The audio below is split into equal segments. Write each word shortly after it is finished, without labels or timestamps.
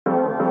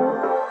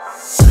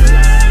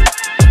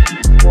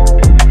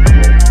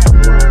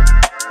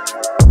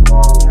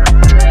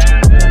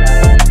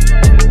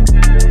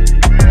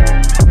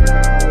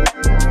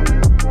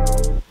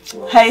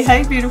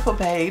Hey, beautiful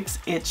babes.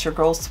 It's your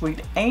girl,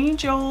 Sweet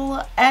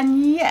Angel.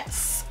 And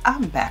yes,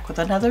 I'm back with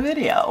another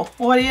video.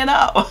 What do you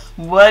know?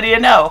 What do you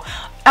know?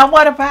 And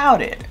what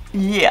about it?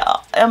 Yeah,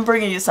 I'm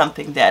bringing you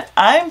something that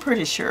I'm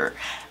pretty sure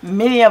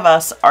many of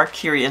us are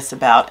curious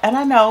about. And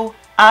I know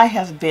I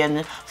have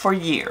been for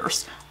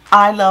years.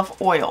 I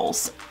love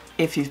oils.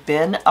 If you've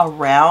been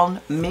around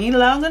me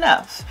long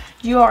enough,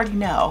 you already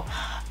know.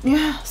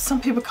 Yeah,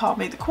 some people call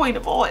me the queen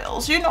of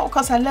oils, you know,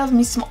 because I love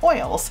me some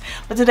oils.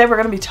 But today we're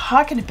going to be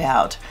talking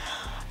about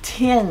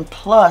 10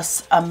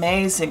 plus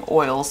amazing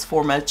oils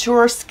for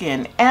mature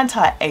skin,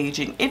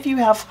 anti-aging, if you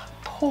have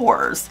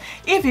pores,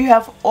 if you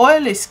have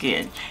oily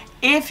skin,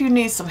 if you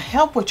need some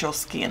help with your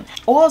skin.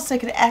 Oils that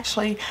can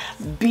actually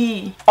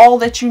be all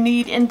that you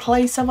need in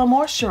place of a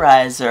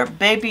moisturizer.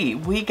 Baby,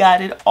 we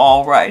got it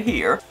all right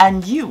here.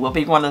 And you will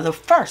be one of the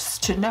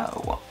first to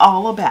know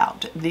all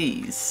about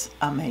these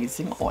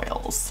amazing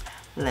oils.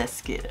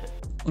 Let's get it.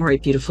 All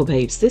right, beautiful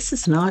babes, this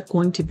is not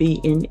going to be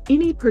in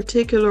any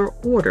particular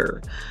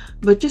order,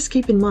 but just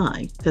keep in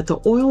mind that the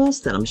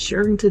oils that I'm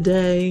sharing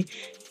today,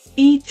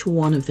 each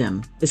one of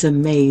them is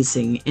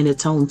amazing in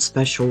its own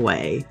special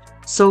way.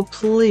 So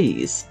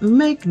please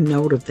make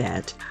note of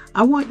that.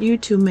 I want you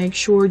to make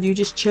sure you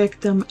just check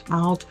them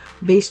out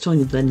based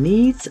on the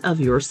needs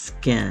of your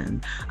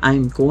skin.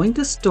 I'm going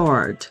to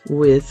start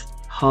with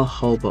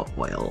jojoba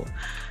oil.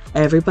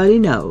 Everybody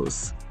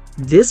knows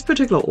this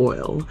particular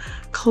oil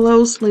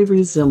closely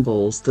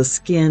resembles the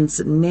skin's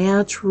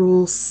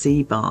natural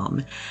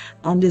sebum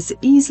and is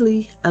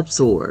easily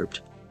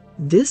absorbed.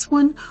 This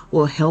one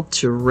will help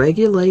to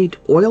regulate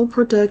oil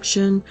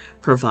production,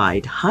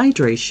 provide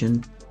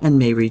hydration, and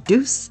may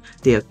reduce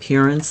the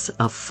appearance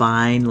of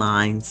fine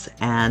lines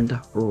and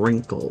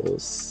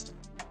wrinkles.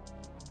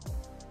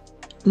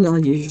 Now,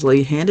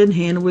 usually hand in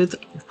hand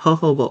with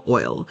jojoba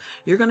oil,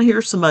 you're going to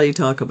hear somebody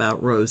talk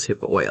about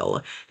rosehip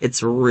oil.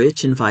 It's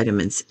rich in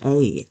vitamins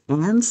A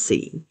and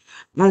C,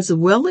 as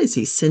well as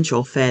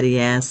essential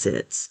fatty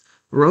acids.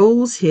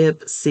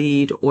 Rosehip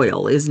seed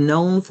oil is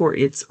known for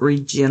its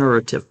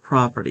regenerative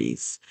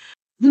properties.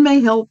 It may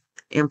help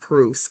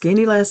improve skin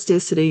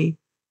elasticity,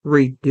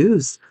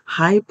 reduce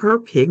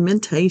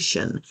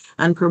hyperpigmentation,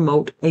 and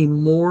promote a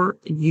more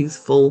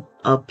youthful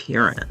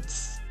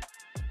appearance.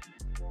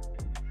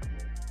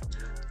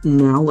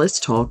 Now let's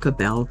talk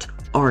about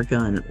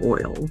argan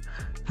oil.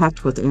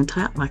 Packed with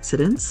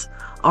antioxidants,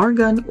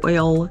 argan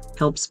oil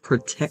helps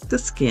protect the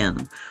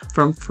skin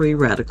from free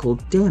radical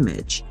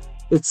damage.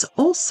 It's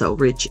also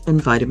rich in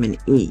vitamin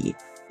E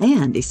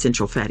and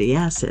essential fatty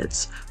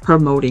acids,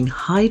 promoting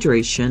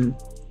hydration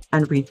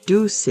and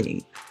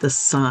reducing the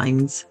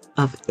signs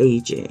of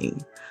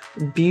aging.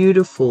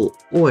 Beautiful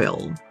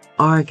oil,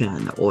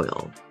 argan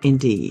oil,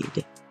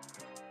 indeed.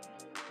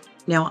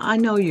 Now, I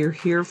know you're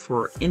here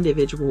for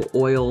individual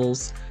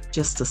oils,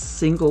 just a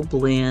single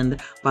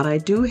blend, but I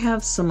do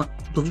have some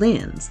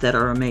blends that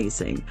are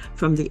amazing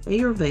from the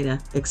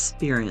Ayurveda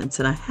experience,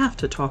 and I have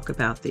to talk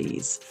about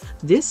these.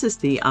 This is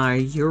the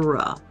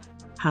iYURA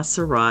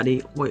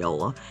Kesaradi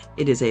oil.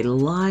 It is a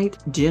light,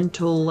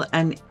 gentle,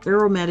 and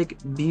aromatic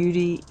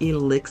beauty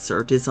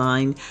elixir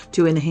designed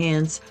to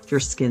enhance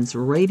your skin's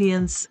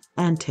radiance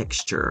and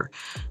texture.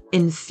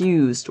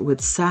 Infused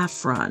with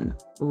saffron,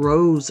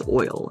 rose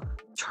oil,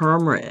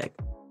 turmeric,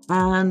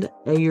 and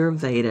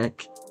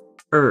Ayurvedic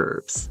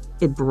herbs,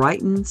 it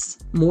brightens,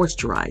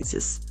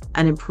 moisturizes,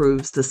 and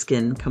improves the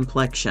skin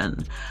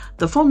complexion.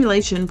 The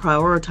formulation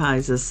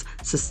prioritizes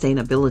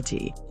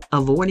sustainability,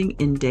 avoiding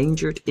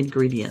endangered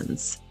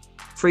ingredients,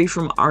 free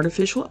from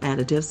artificial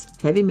additives,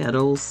 heavy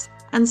metals,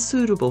 and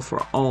suitable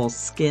for all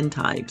skin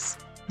types.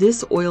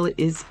 This oil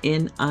is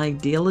an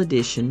ideal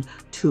addition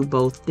to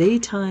both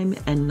daytime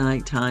and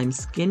nighttime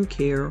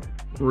skincare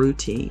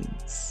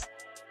routines.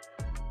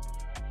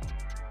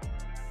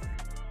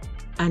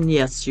 And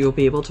yes, you'll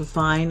be able to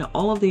find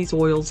all of these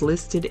oils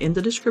listed in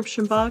the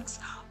description box,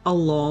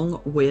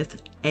 along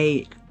with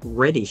a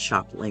Ready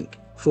Shop link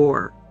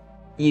for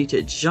you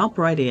to jump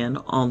right in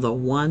on the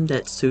one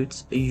that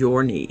suits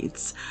your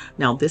needs.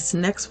 Now, this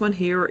next one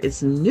here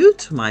is new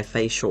to my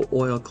facial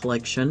oil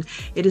collection.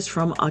 It is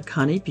from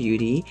Akanni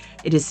Beauty.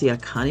 It is the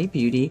Akanni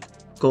Beauty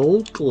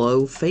Gold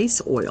Glow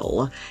Face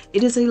Oil.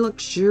 It is a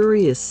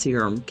luxurious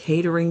serum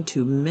catering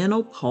to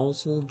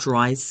menopausal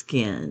dry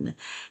skin.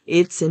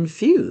 It's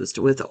infused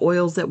with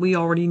oils that we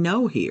already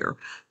know here,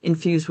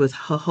 infused with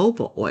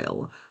jojoba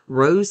oil,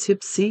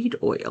 rosehip seed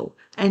oil,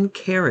 and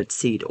carrot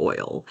seed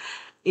oil.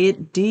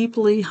 It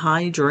deeply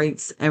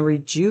hydrates and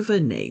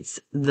rejuvenates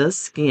the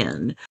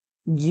skin.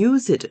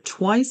 Use it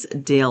twice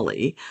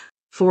daily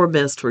for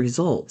best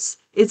results.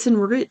 It's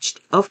enriched,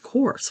 of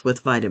course, with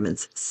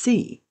vitamins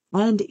C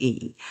and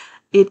E.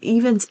 It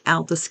evens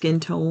out the skin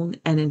tone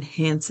and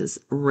enhances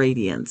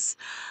radiance.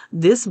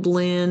 This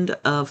blend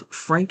of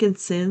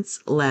frankincense,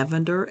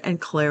 lavender, and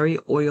clary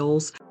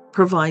oils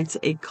provides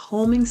a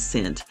calming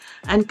scent,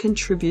 and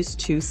contributes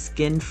to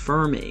skin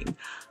firming.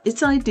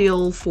 It's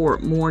ideal for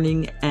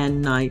morning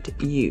and night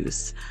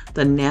use.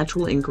 The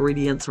natural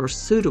ingredients are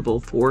suitable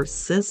for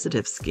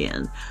sensitive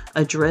skin,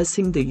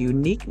 addressing the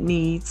unique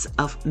needs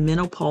of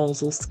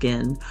menopausal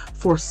skin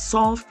for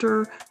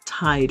softer,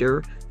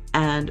 tighter,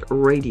 and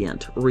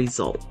radiant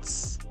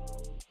results.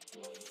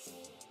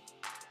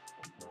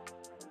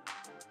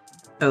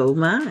 Oh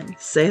my,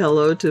 say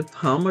hello to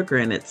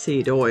pomegranate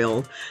seed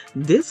oil.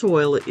 This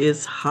oil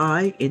is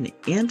high in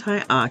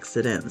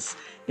antioxidants,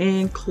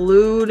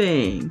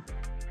 including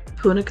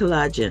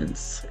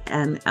collagens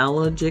and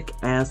allergic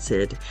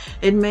acid.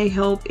 It may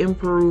help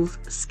improve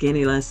skin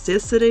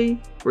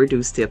elasticity,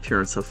 reduce the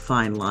appearance of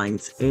fine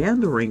lines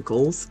and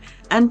wrinkles,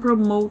 and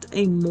promote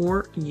a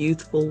more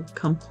youthful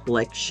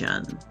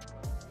complexion.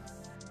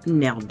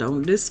 Now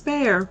don't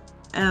despair.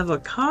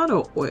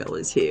 Avocado oil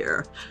is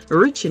here,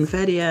 rich in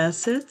fatty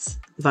acids,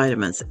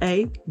 vitamins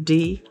A,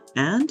 D,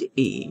 and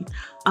E.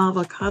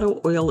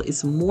 Avocado oil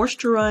is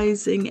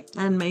moisturizing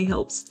and may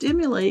help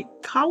stimulate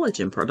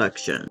collagen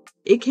production.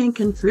 It can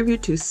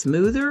contribute to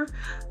smoother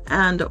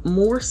and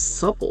more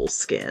supple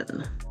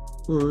skin.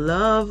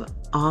 Love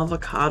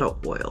avocado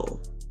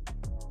oil.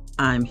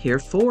 I'm here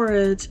for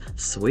it.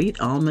 Sweet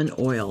almond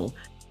oil.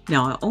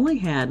 Now, I only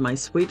had my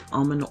sweet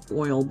almond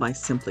oil by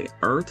Simply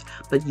Earth,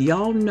 but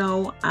y'all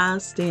know I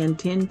stand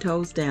 10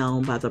 toes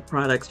down by the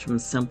products from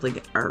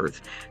Simply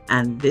Earth.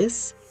 And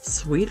this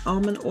sweet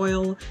almond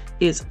oil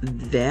is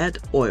that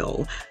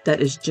oil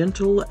that is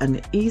gentle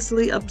and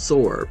easily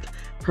absorbed,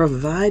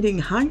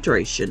 providing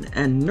hydration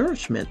and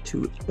nourishment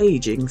to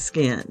aging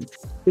skin.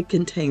 It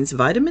contains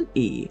vitamin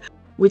E,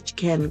 which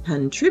can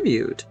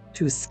contribute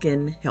to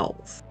skin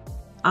health.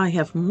 I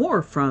have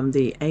more from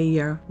the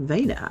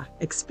Ayurveda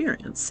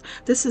experience.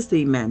 This is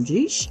the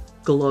Manjish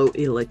Glow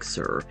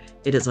Elixir.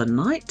 It is a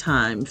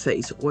nighttime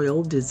face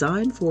oil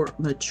designed for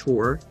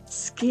mature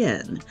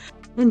skin,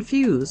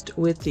 infused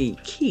with the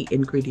key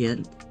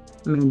ingredient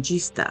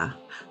Manjish,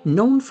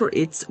 known for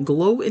its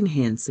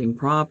glow-enhancing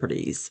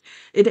properties.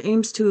 It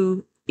aims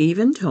to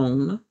even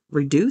tone,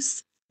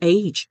 reduce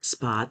age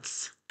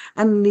spots,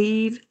 and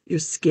leave your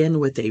skin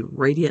with a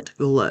radiant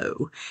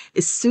glow.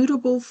 It's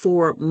suitable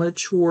for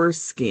mature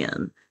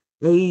skin,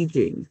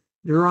 aging,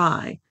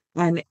 dry,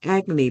 and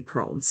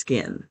acne-prone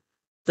skin.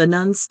 The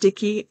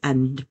non-sticky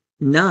and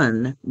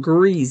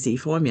non-greasy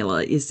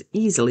formula is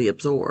easily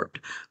absorbed,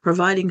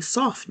 providing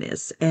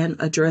softness and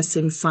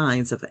addressing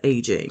signs of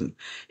aging.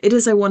 It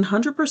is a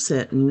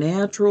 100%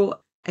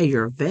 natural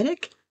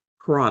Ayurvedic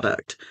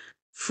product,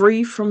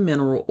 free from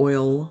mineral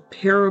oil,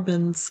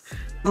 parabens,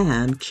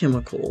 and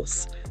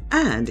chemicals,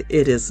 and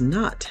it is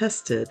not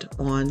tested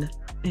on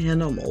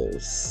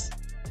animals.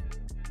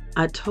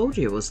 I told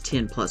you it was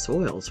 10 plus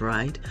oils,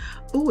 right?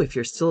 Oh, if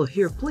you're still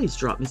here, please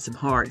drop me some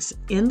hearts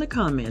in the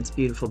comments,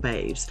 beautiful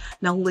babes.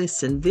 Now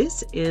listen,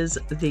 this is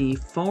the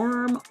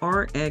Farm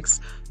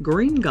RX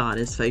Green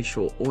Goddess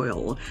Facial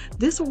Oil.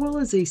 This oil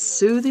is a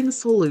soothing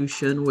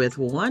solution with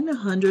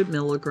 100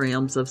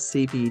 milligrams of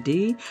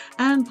CBD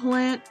and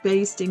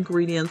plant-based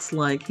ingredients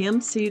like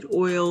hemp seed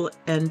oil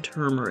and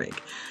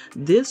turmeric.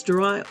 This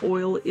dry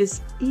oil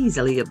is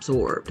easily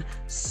absorbed,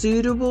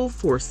 suitable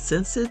for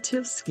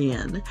sensitive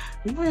skin,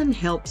 and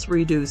helps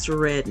reduce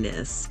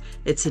redness.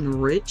 It's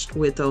enriched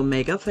with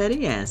omega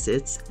fatty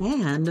acids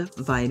and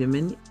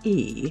vitamin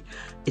E.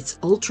 It's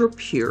ultra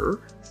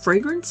pure,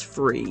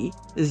 fragrance-free,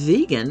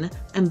 vegan,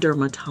 and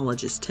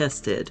dermatologist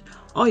tested.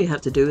 All you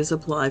have to do is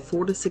apply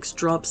 4 to 6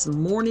 drops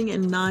morning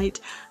and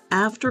night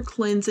after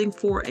cleansing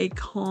for a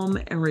calm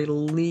and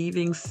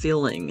relieving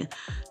feeling.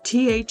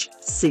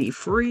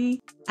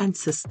 THC-free and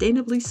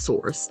sustainably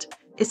sourced,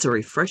 it's a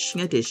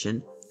refreshing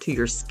addition to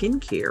your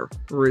skincare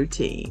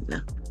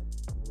routine.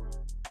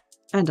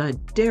 And I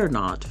dare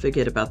not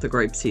forget about the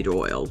grapeseed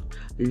oil,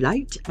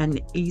 light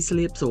and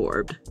easily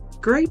absorbed.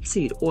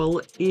 Grapeseed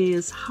oil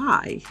is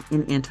high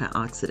in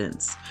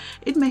antioxidants.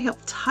 It may help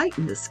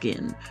tighten the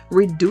skin,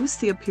 reduce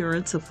the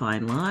appearance of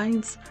fine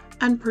lines,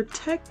 and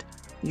protect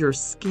your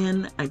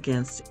skin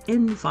against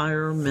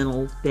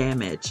environmental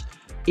damage.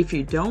 If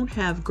you don't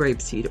have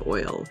grapeseed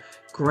oil,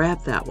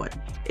 grab that one.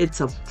 It's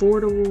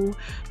affordable,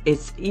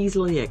 it's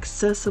easily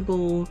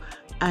accessible,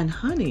 and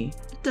honey,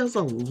 it does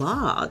a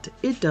lot.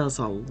 It does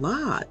a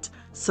lot.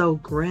 So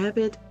grab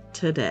it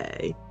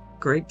today.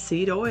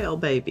 Grapeseed oil,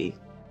 baby.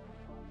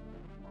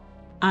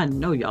 I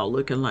know y'all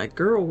looking like,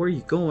 girl, where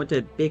you going with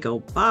that big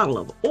old bottle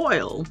of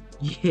oil?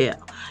 Yeah,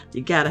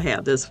 you gotta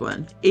have this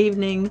one.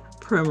 Evening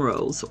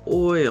Primrose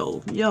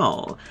Oil,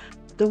 y'all.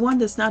 The one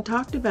that's not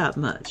talked about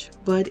much,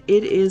 but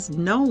it is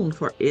known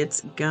for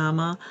its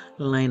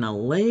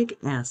gamma-lanolinic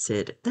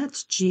acid.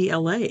 That's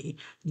GLA.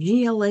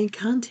 GLA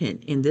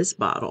content in this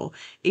bottle.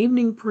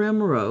 Evening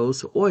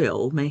Primrose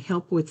Oil may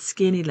help with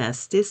skin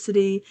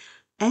elasticity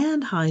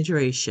and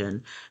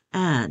hydration,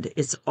 and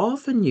it's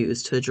often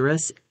used to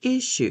address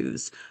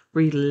issues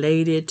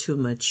related to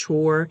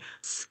mature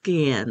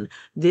skin.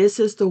 This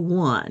is the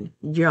one,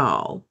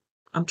 y'all.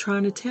 I'm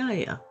trying to tell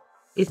you,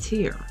 it's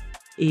here.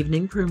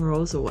 Evening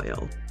Primrose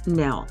Oil.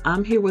 Now,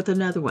 I'm here with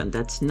another one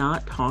that's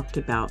not talked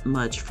about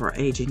much for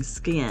aging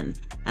skin,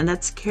 and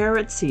that's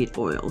carrot seed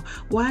oil.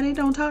 Why they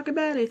don't talk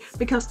about it?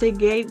 Because they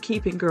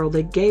gatekeeping, girl.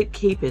 They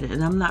gatekeep it,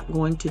 and I'm not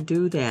going to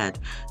do that.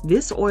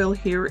 This oil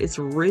here is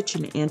rich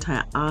in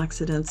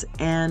antioxidants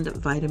and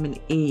vitamin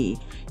E.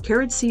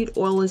 Carrot seed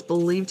oil is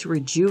believed to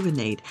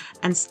rejuvenate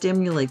and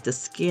stimulate the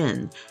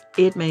skin.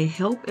 It may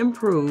help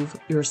improve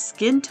your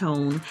skin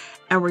tone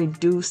and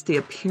reduce the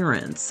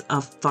appearance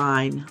of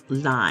fine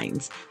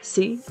lines.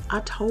 See, I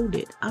told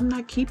it. I'm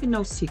not keeping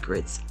no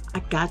secrets. I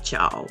got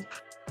y'all.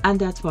 And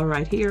that's why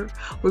right here,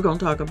 we're going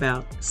to talk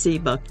about sea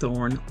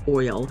buckthorn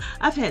oil.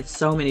 I've had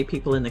so many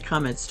people in the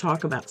comments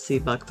talk about sea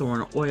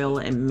buckthorn oil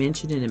and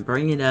mention it and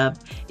bring it up,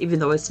 even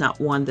though it's not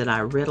one that I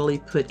readily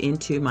put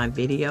into my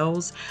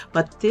videos.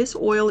 But this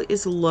oil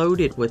is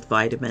loaded with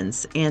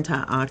vitamins,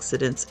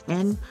 antioxidants,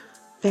 and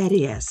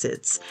fatty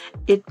acids.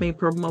 It may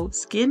promote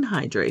skin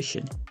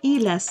hydration,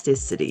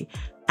 elasticity,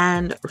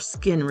 and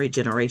skin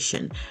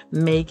regeneration,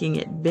 making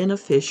it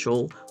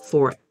beneficial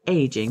for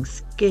aging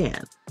skin.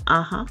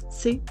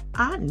 See,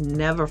 I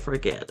never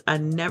forget. I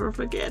never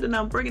forget, and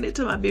I'm bringing it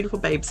to my beautiful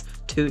babes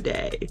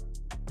today.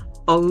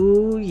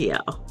 Oh yeah,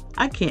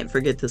 I can't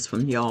forget this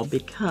from y'all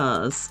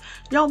because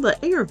y'all, the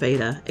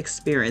Ayurveda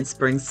experience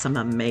brings some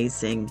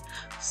amazing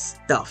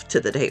stuff to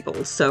the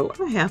table. So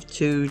I have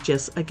to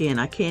just, again,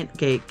 I can't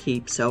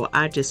gatekeep, so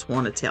I just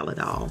want to tell it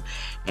all.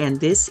 And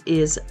this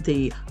is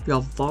the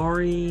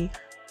Yavari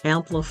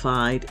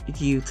Amplified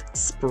Youth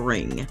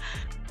Spring.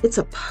 It's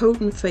a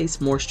potent face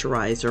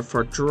moisturizer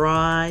for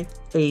dry,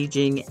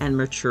 aging, and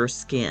mature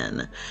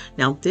skin.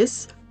 Now,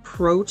 this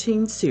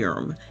protein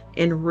serum,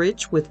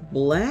 enriched with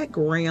black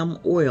gram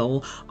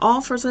oil,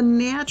 offers a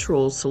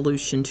natural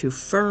solution to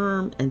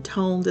firm and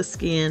tone the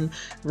skin,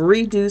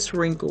 reduce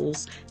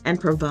wrinkles,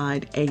 and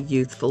provide a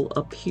youthful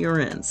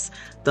appearance.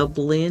 The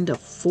blend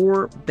of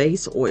 4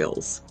 base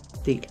oils,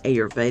 the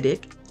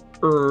Ayurvedic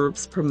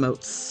herbs,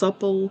 promote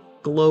supple,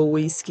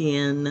 glowy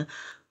skin,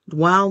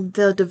 while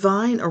the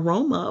divine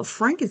aroma of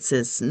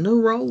frankincense,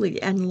 neroli,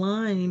 and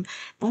lime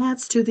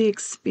adds to the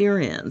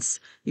experience.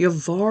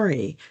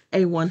 Yavari,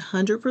 a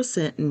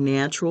 100%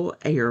 natural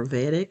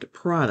Ayurvedic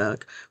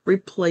product,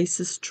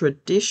 replaces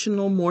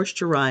traditional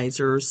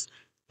moisturizers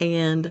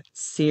and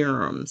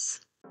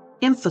serums,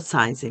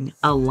 emphasizing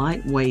a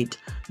lightweight,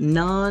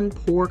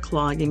 non-pore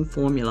clogging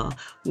formula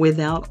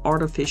without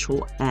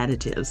artificial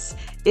additives.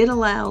 It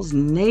allows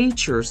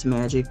nature's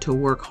magic to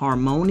work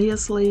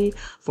harmoniously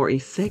for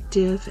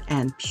effective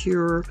and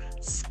pure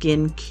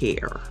skin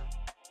care.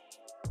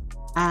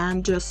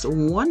 And just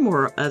one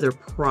more other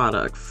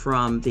product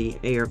from the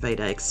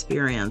Ayurveda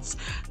experience.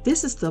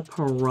 This is the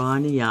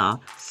Piranha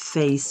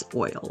Face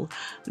Oil.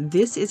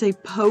 This is a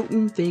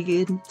potent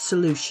vegan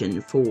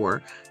solution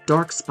for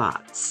dark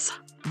spots.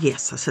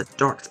 Yes, I said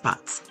dark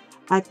spots,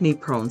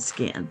 acne-prone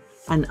skin,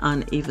 and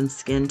uneven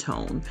skin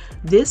tone.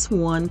 This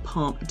one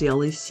pump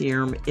daily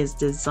serum is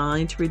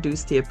designed to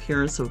reduce the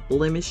appearance of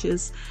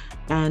blemishes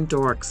and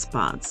dark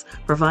spots,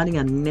 providing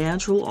a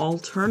natural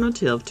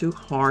alternative to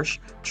harsh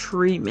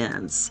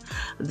treatments.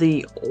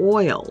 The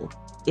oil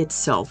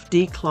itself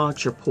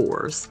declogs your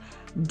pores,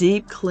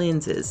 deep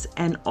cleanses,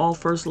 and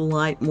offers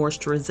light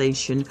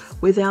moisturization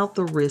without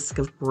the risk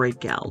of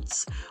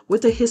breakouts.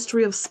 With a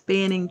history of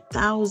spanning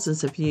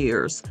thousands of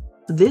years,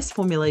 this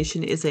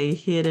formulation is a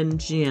hidden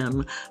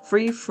gem,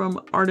 free from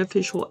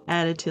artificial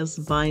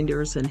additives,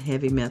 binders, and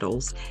heavy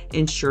metals,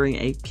 ensuring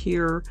a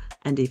pure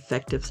and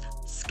effective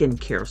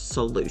skincare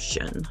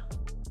solution.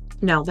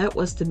 Now, that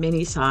was the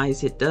mini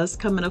size. It does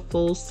come in a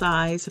full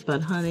size,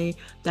 but honey,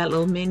 that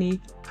little mini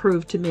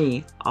proved to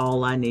me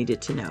all I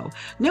needed to know.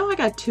 Now I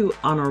got 2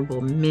 honorable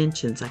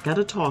mentions I got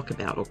to talk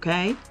about,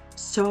 okay?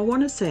 So I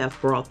want to say I've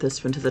brought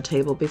this one to the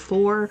table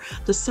before,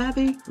 the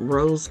Savvy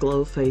Rose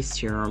Glow Face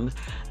Serum.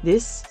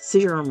 This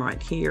serum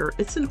right here,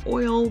 it's an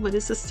oil, but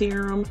it's a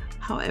serum,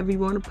 however you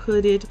want to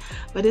put it,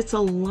 but it's a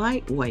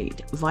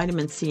lightweight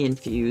vitamin C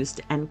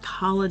infused and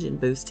collagen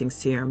boosting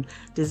serum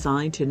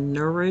designed to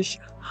nourish,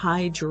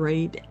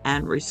 hydrate,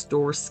 and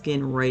restore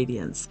skin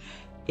radiance.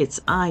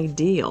 It's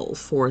ideal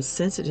for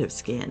sensitive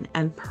skin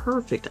and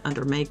perfect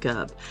under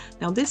makeup.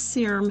 Now, this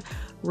serum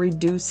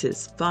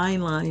reduces fine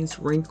lines,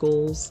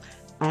 wrinkles,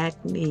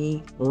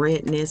 acne,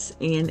 redness,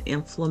 and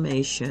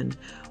inflammation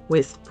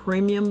with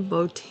premium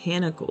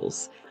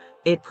botanicals.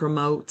 It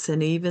promotes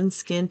an even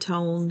skin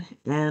tone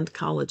and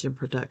collagen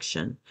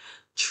production.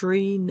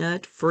 Tree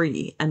nut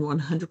free and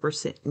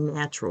 100%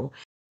 natural.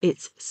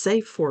 It's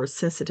safe for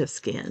sensitive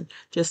skin.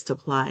 Just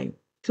apply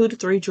 2 to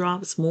 3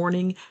 drops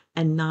morning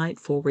and night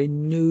for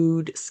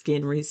renewed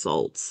skin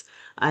results.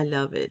 I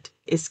love it.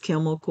 It's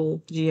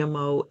chemical,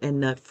 GMO, and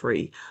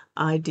nut-free.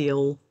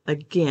 Ideal,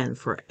 again,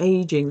 for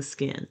aging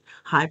skin,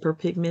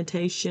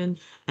 hyperpigmentation,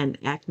 and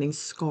acne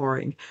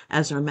scarring.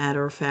 As a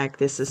matter of fact,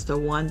 this is the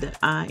one that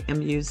I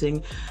am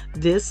using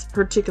this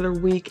particular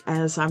week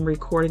as I'm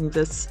recording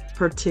this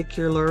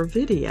particular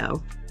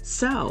video.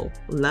 So,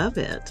 love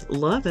it, and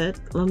love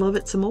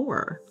it some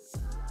more.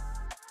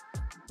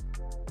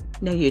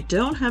 Now you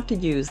don't have to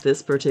use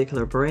this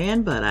particular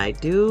brand, but I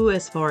do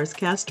as far as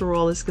castor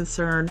oil is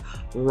concerned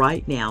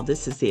right now.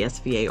 This is the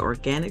SVA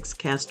Organics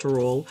Castor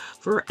Oil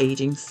for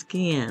aging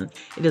skin.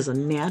 It is a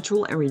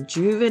natural and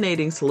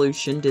rejuvenating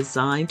solution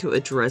designed to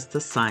address the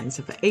signs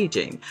of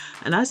aging.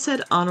 And I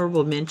said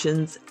honorable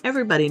mentions.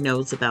 Everybody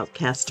knows about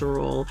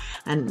castor oil,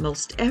 and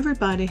most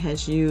everybody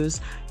has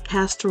used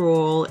castor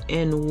oil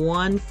in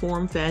one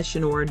form,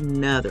 fashion, or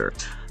another.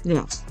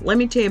 Now, let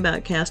me tell you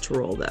about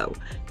castor oil though.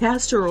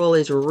 Castor oil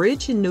is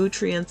rich in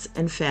nutrients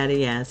and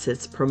fatty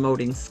acids,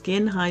 promoting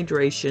skin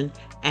hydration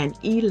and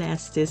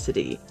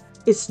elasticity.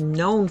 It's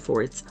known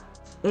for its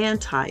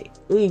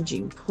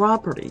anti-aging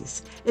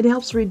properties. It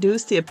helps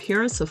reduce the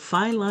appearance of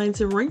fine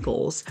lines and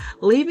wrinkles,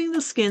 leaving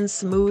the skin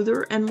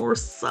smoother and more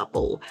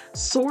supple.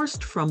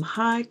 Sourced from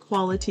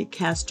high-quality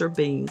castor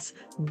beans,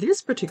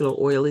 this particular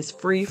oil is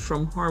free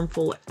from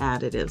harmful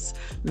additives,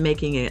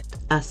 making it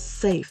a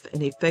safe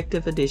and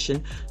effective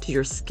addition to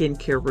your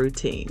skincare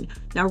routine.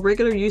 Now,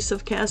 regular use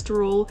of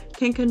castor oil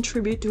can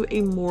contribute to a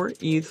more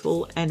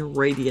youthful and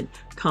radiant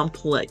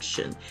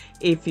complexion.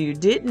 If you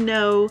didn't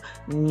know,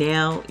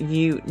 now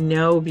you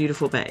know,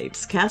 beautiful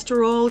babes.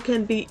 Castor oil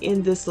can be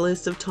in this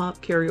list of top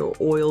carrier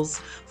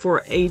oils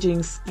for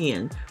aging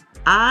skin.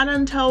 I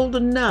done told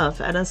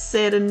enough and I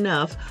said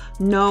enough.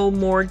 No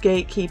more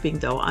gatekeeping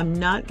though. I'm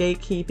not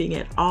gatekeeping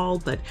at all,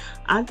 but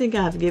I think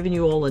I've given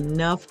you all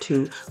enough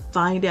to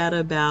find out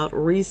about,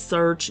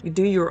 research,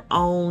 do your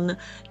own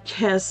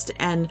test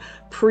and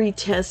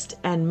pre-test,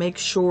 and make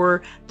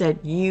sure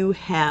that you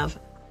have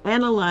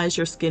analyzed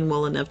your skin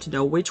well enough to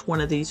know which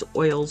one of these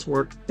oils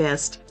work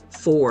best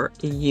for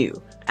you.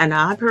 And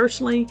I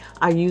personally,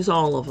 I use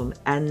all of them,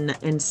 and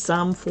in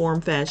some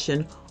form,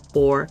 fashion,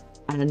 or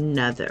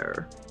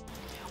another.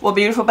 Well,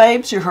 beautiful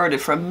babes, you heard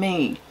it from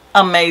me.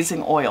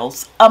 Amazing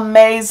oils,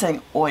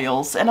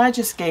 and I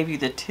just gave you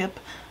the tip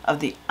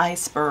of the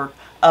iceberg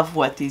of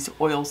what these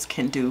oils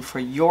can do for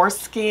your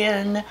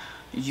skin,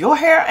 your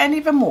hair, and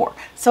even more.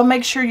 So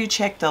make sure you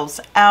check those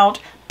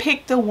out.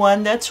 Pick the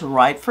one that's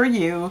right for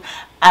you,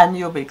 and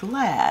you'll be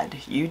glad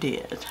you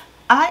did.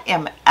 I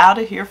am out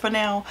of here for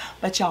now,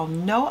 but y'all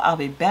know I'll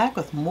be back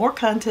with more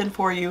content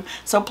for you.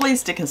 So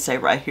please stick and stay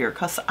right here,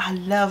 because I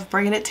love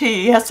bringing it to you.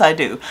 Yes, I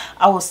do.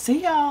 I will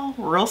see y'all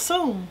real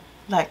soon,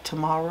 like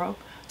tomorrow.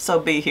 So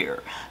be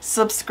here.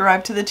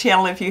 Subscribe to the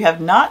channel if you have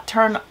not.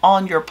 Turn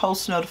on your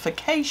post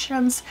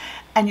notifications,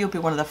 and you'll be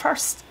one of the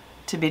first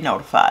to be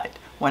notified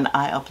when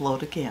I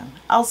upload again.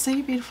 I'll see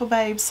you, beautiful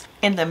babes.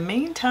 In the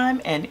meantime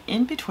and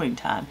in between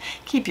time,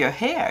 keep your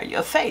hair,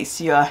 your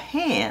face, your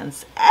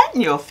hands,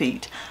 and your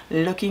feet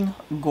looking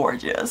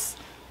gorgeous.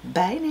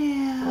 Bye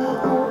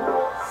now.